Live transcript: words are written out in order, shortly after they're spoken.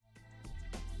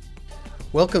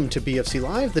Welcome to BFC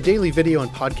Live, the daily video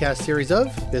and podcast series of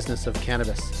Business of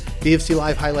Cannabis. BFC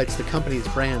Live highlights the companies,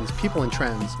 brands, people, and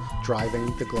trends driving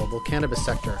the global cannabis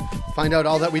sector. Find out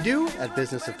all that we do at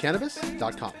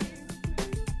businessofcannabis.com.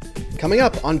 Coming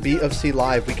up on BFC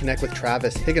Live, we connect with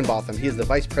Travis Higginbotham. He is the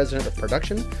Vice President of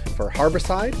Production for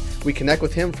Harborside. We connect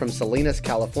with him from Salinas,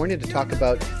 California to talk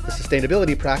about the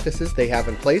sustainability practices they have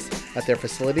in place at their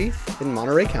facility in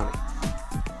Monterey County.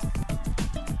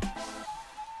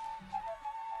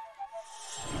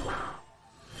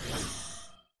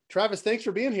 Travis, thanks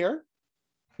for being here.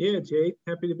 Yeah, Jay,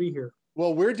 happy to be here.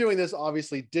 Well, we're doing this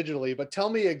obviously digitally, but tell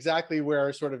me exactly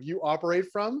where sort of you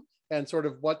operate from and sort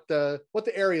of what the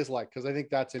area is like, because I think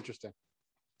that's interesting.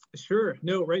 Sure.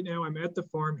 No, right now I'm at the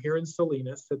farm here in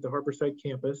Salinas at the Harborside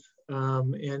campus.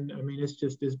 And I mean,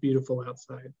 it's beautiful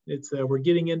outside. It's we're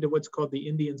getting into what's called the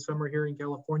Indian summer here in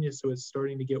California. So it's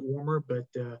starting to get warmer, but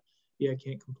yeah, I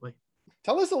can't complain.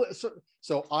 Tell us,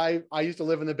 so I used to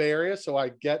live in the Bay Area, so I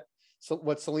get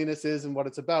what Salinas is and what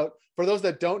it's about. For those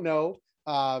that don't know,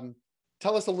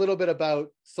 tell us a little bit about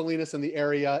Salinas and the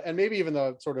area and maybe even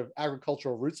the sort of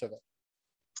agricultural roots of it.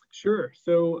 Sure.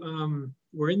 So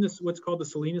we're in this, what's called the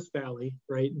Salinas Valley,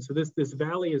 right? And so this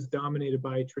valley is dominated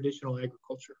by traditional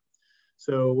agriculture.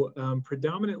 So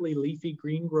predominantly leafy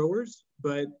green growers,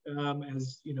 but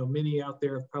as you know, many out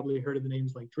there have probably heard of the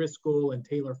names like Driscoll and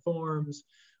Taylor Farms.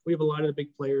 We have a lot of the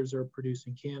big players are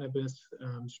producing cannabis,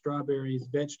 strawberries,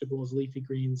 vegetables, leafy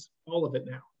greens, all of it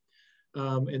now.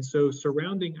 And so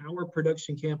surrounding our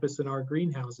production campus and our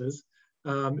greenhouses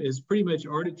is pretty much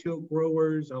artichoke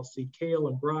growers. I'll see kale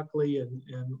and broccoli and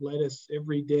lettuce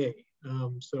every day.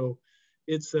 So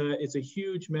it's a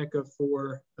huge mecca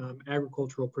for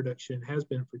agricultural production, has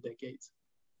been for decades.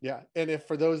 Yeah, and if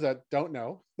for those that don't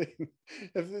know,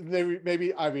 I've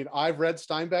read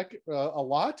Steinbeck a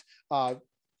lot.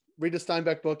 Read a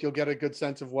Steinbeck book, you'll get a good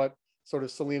sense of what sort of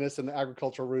Salinas and the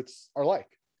agricultural roots are like.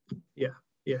 Yeah.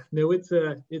 No, it's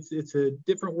a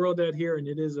different world out here, and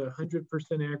it is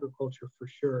 100% agriculture for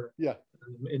sure. Yeah.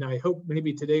 And I hope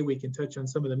maybe today we can touch on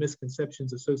some of the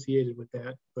misconceptions associated with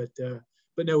that. But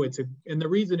no, and the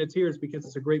reason it's here is because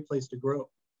it's a great place to grow.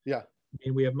 Yeah.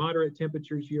 And we have moderate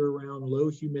temperatures year round, low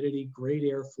humidity, great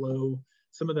airflow,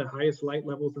 some of the highest light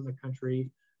levels in the country.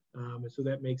 And so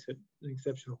that makes it an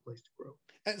exceptional place to grow.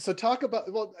 And so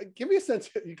give me a sense,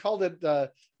 you called it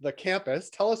the campus.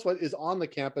 Tell us what is on the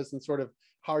campus and sort of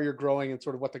how you're growing and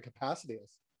sort of what the capacity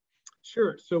is.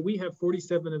 Sure. So we have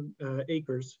 47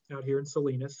 acres out here in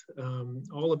Salinas,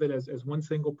 all of it as one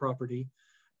single property,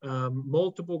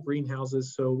 multiple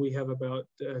greenhouses. So we have about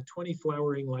 20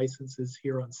 flowering licenses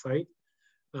here on site.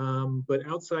 But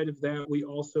outside of that, we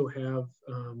also have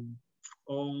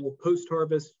all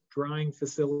post-harvest drying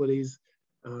facilities,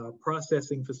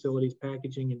 processing facilities,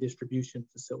 packaging and distribution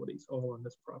facilities, all on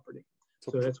this property.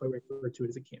 So that's why we refer to it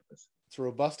as a campus. It's a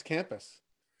robust campus.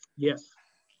 Yes,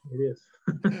 it is.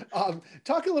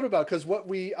 Talk a little about, because what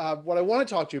I want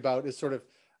to talk to you about is sort of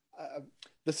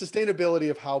the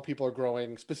sustainability of how people are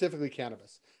growing, specifically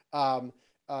cannabis.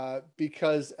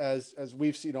 Because as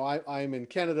we've seen, I'm in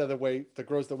Canada, the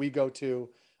grows that we go to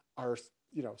are,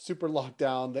 super locked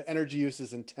down. The energy use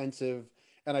is intensive,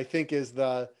 and I think is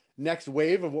the next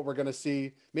wave of what we're going to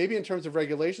see, maybe in terms of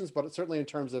regulations, but certainly in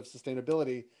terms of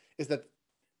sustainability, is that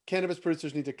cannabis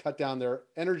producers need to cut down their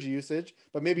energy usage,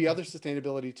 but maybe other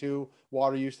sustainability too,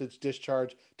 water usage,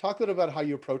 discharge. Talk a little about how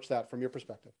you approach that from your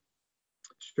perspective.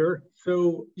 Sure.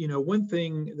 So, one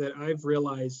thing that I've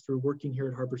realized through working here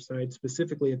at Harborside,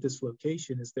 specifically at this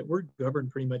location, is that we're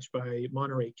governed pretty much by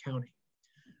Monterey County.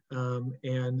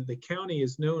 And the county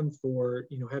is known for,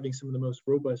 having some of the most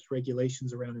robust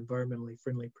regulations around environmentally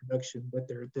friendly production that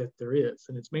there is.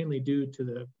 And it's mainly due to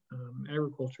the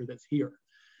agriculture that's here.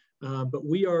 But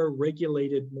we are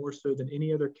regulated more so than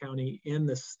any other county in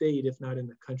the state, if not in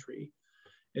the country.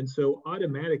 And so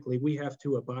automatically we have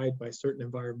to abide by certain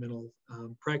environmental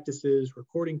practices,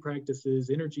 recording practices,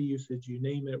 energy usage, you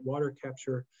name it, water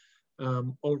capture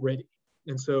already.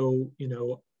 And so,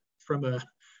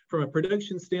 from a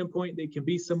production standpoint, it can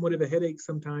be somewhat of a headache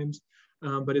sometimes.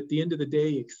 But at the end of the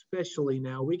day, especially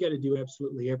now, we got to do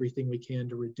absolutely everything we can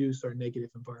to reduce our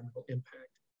negative environmental impact.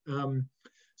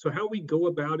 So how we go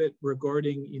about it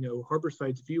regarding,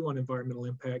 Harborside's view on environmental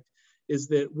impact is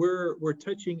that we're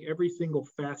touching every single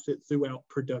facet throughout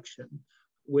production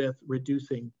with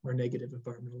reducing our negative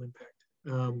environmental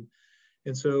impact.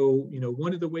 And so,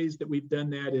 one of the ways that we've done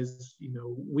that is,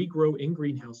 we grow in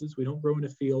greenhouses. We don't grow in a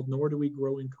field, nor do we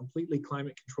grow in completely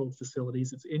climate controlled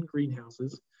facilities. It's in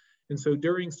greenhouses. And so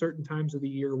during certain times of the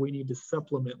year, we need to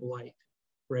supplement light.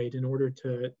 right, in order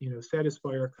to, satisfy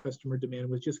our customer demand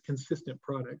with just consistent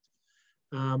product.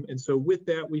 And so with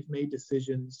that, we've made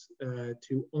decisions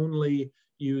to only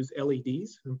use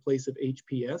LEDs in place of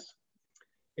HPS.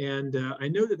 And I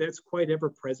know that that's quite ever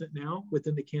present now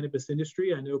within the cannabis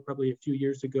industry. I know probably a few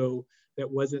years ago that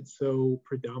wasn't so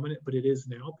predominant, but it is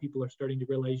now. People are starting to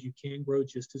realize you can grow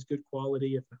just as good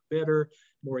quality, if not better,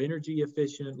 more energy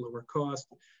efficient, lower cost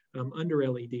under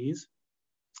LEDs.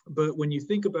 But when you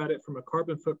think about it from a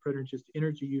carbon footprint or just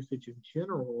energy usage in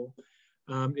general,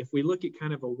 if we look at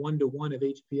kind of a one-to-one of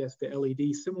HPS to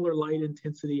LED, similar light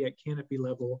intensity at canopy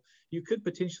level, you could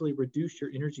potentially reduce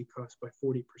your energy cost by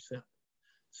 40%.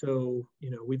 So,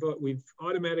 you know, we've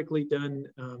automatically done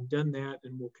that,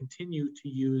 and we'll continue to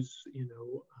use, you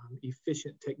know,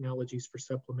 efficient technologies for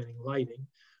supplementing lighting,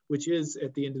 which is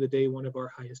at the end of the day one of our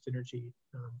highest energy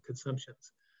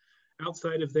consumptions.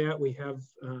 Outside of that, we have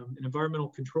an environmental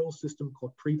control system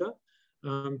called Priva,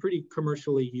 pretty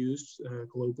commercially used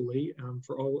globally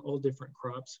for all different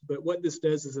crops. But what this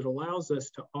does is it allows us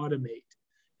to automate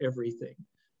everything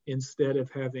instead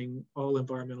of having all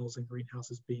environmentals and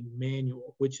greenhouses being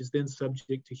manual, which is then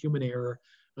subject to human error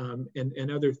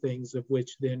and other things of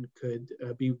which then could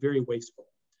be very wasteful.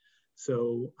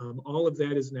 So all of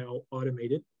that is now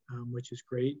automated, which is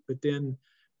great. But then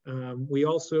we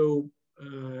also,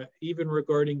 even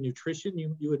regarding nutrition,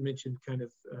 you had mentioned kind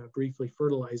of briefly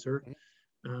fertilizer.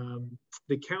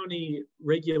 The county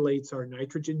regulates our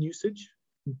nitrogen usage.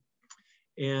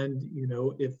 And, you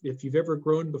know, if you've ever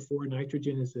grown before,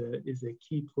 nitrogen is a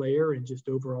key player in just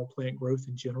overall plant growth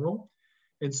in general.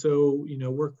 And so, you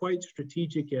know, we're quite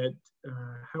strategic at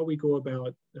how we go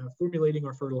about formulating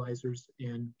our fertilizers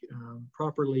and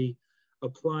properly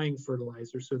applying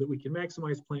fertilizers so that we can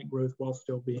maximize plant growth while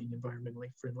still being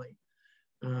environmentally friendly.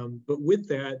 But with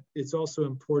that, it's also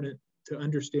important to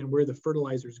understand where the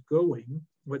fertilizer is going,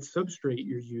 what substrate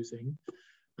you're using.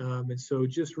 And so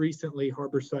just recently,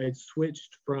 Harborside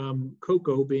switched from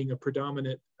cocoa being a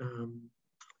predominant,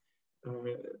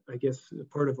 I guess,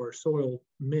 part of our soil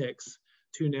mix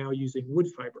to now using wood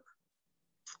fiber.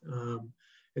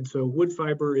 And so wood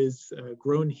fiber is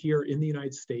grown here in the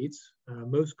United States.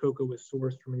 Most cocoa is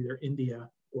sourced from either India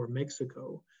or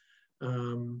Mexico.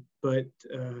 But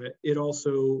it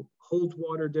also holds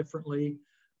water differently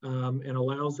and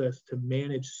allows us to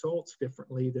manage salts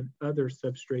differently than other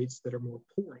substrates that are more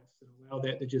porous and allow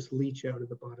that to just leach out of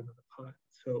the bottom of the pot.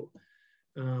 So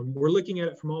we're looking at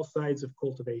it from all sides of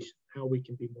cultivation, how we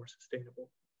can be more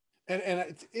sustainable.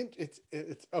 And it's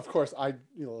of course,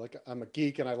 like I'm a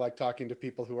geek and I like talking to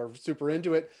people who are super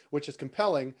into it, which is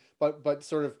compelling, but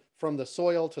sort of from the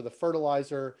soil to the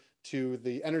fertilizer to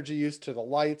the energy use to the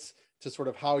lights to sort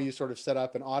of how you sort of set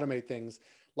up and automate things,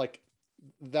 like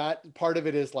that part of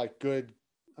it is like good,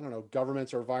 I don't know,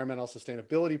 governments or environmental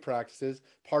sustainability practices.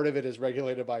 Part of it is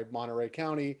regulated by Monterey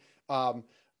County.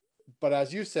 But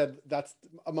as you said, that's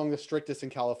among the strictest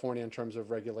in California in terms of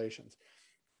regulations.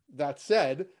 That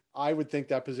said, I would think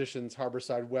that positions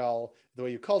Harborside well the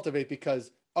way you cultivate,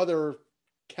 because other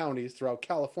counties throughout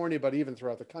California, but even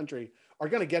throughout the country, are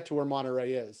going to get to where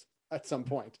Monterey is at some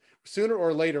point. Sooner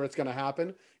or later, it's going to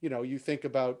happen. You know, you think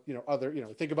about,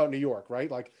 think about New York, right?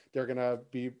 Like they're going to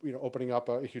be, opening up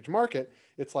a huge market.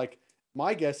 It's like,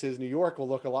 my guess is New York will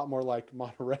look a lot more like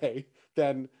Monterey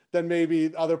than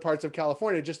maybe other parts of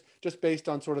California, just based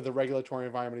on sort of the regulatory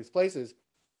environment of these places.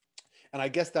 And I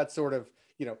guess that's sort of,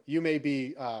 you may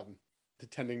be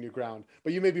tending new ground,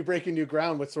 but you may be breaking new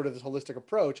ground with sort of this holistic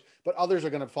approach, but others are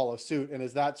going to follow suit. And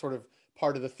is that sort of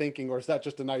part of the thinking, or is that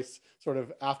just a nice sort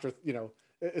of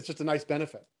it's just a nice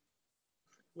benefit?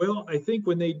 Well, I think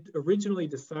when they originally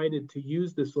decided to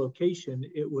use this location,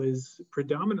 it was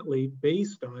predominantly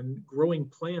based on growing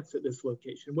plants at this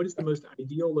location. What is the most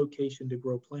ideal location to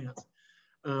grow plants?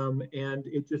 And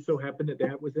it just so happened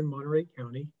that was in Monterey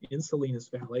County in Salinas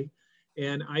Valley.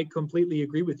 And I completely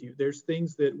agree with you. There's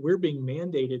things that we're being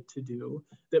mandated to do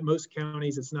that most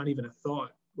counties, it's not even a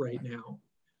thought right now,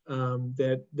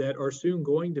 that are soon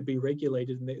going to be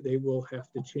regulated, and they will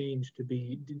have to change to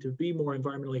be more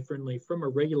environmentally friendly from a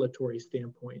regulatory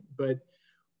standpoint. But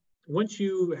once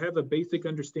you have a basic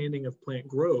understanding of plant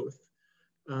growth,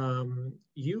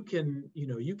 you can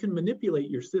manipulate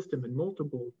your system in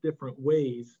multiple different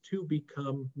ways to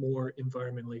become more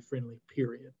environmentally friendly,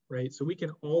 period, right? So we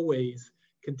can always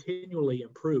continually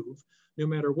improve no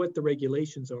matter what the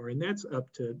regulations are. And that's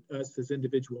up to us as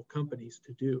individual companies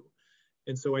to do.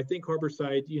 And so I think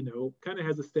Harborside, kind of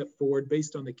has a step forward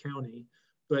based on the county,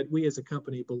 but we as a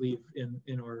company believe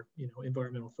in our,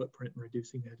 environmental footprint and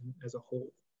reducing that as a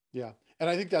whole. Yeah. And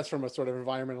I think that's from a sort of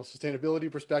environmental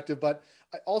sustainability perspective, but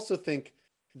I also think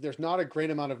there's not a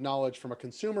great amount of knowledge from a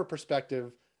consumer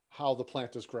perspective, how the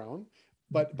plant is grown.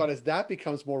 But as that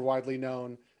becomes more widely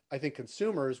known, I think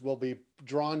consumers will be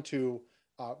drawn to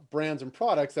brands and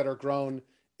products that are grown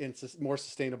in more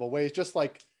sustainable ways, just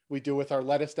like we do with our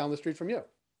lettuce down the street from you.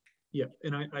 Yeah,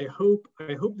 and I hope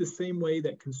the same way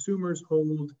that consumers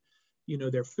hold,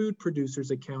 their food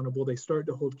producers accountable, they start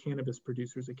to hold cannabis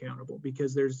producers accountable,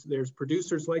 because there's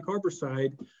producers like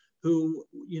Harborside who,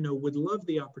 would love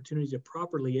the opportunity to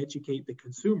properly educate the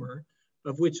consumer,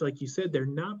 of which, like you said, they're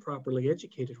not properly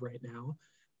educated right now.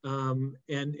 And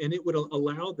it would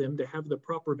allow them to have the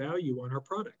proper value on our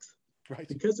products, right,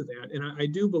 because of that. And I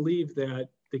do believe that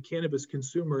the cannabis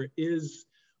consumer is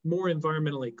more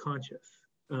environmentally conscious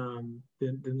than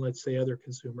let's say other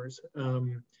consumers,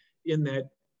 in that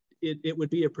it would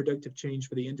be a productive change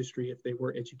for the industry if they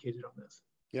were educated on this.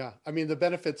 Yeah, I mean, the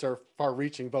benefits are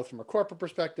far-reaching, both from a corporate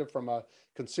perspective, from a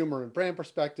consumer and brand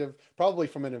perspective, probably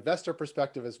from an investor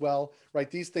perspective as well, right?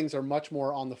 These things are much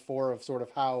more on the fore of sort of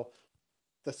how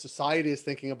the society is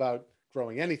thinking about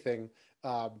growing anything.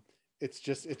 It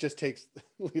just takes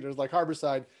leaders like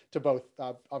Harborside to both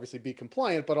obviously be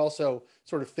compliant, but also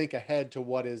sort of think ahead to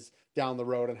what is down the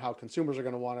road and how consumers are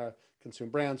going to want to consume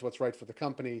brands, what's right for the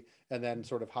company, and then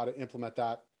sort of how to implement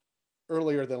that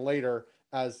earlier than later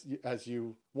as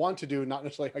you want to do, not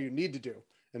necessarily how you need to do,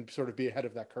 and sort of be ahead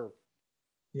of that curve.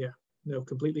 Yeah, no,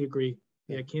 completely agree.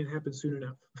 Yeah, it can't happen soon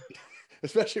enough.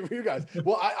 Especially for you guys.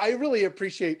 Well, I really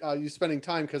appreciate you spending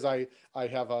time, because I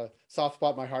have a soft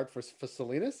spot in my heart for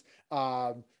Salinas,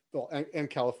 and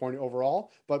California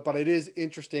overall. But it is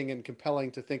interesting and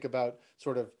compelling to think about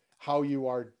sort of how you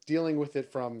are dealing with it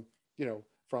from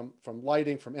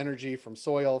lighting, from energy, from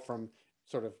soil, from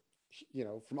sort of,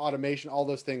 from automation. All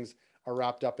those things are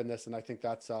wrapped up in this. And I think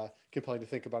that's compelling to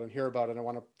think about and hear about. And I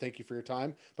want to thank you for your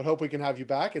time, but hope we can have you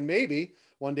back. And maybe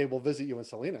one day we'll visit you in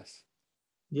Salinas.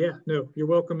 Yeah, no, you're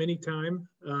welcome anytime.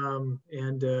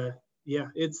 Yeah,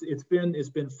 it's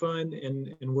been fun,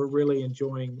 and we're really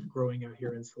enjoying growing out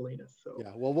here in Salinas. So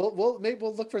yeah, well, maybe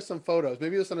we'll look for some photos.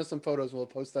 Maybe you'll send us some photos. We'll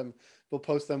post them. We'll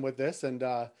post them with this, and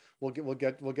we'll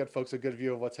get folks a good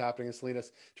view of what's happening in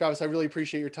Salinas. Travis, I really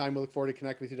appreciate your time. We look forward to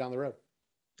connecting with you down the road.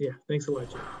 Yeah, thanks a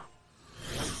lot, Jeff.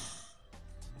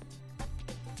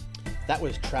 That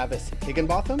was Travis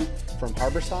Higginbotham from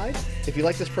Harborside. If you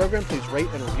like this program, please rate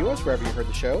and review us wherever you heard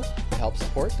the show to help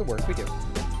support the work we do.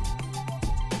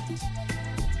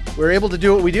 We're able to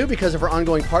do what we do because of our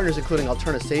ongoing partners, including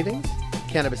Alterna Savings,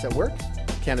 Cannabis at Work,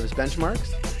 Cannabis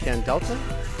Benchmarks, CanDelta,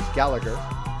 Gallagher,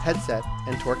 Headset,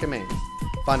 and Torque & Mains.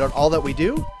 Find out all that we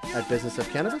do at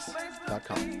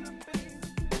businessofcannabis.com.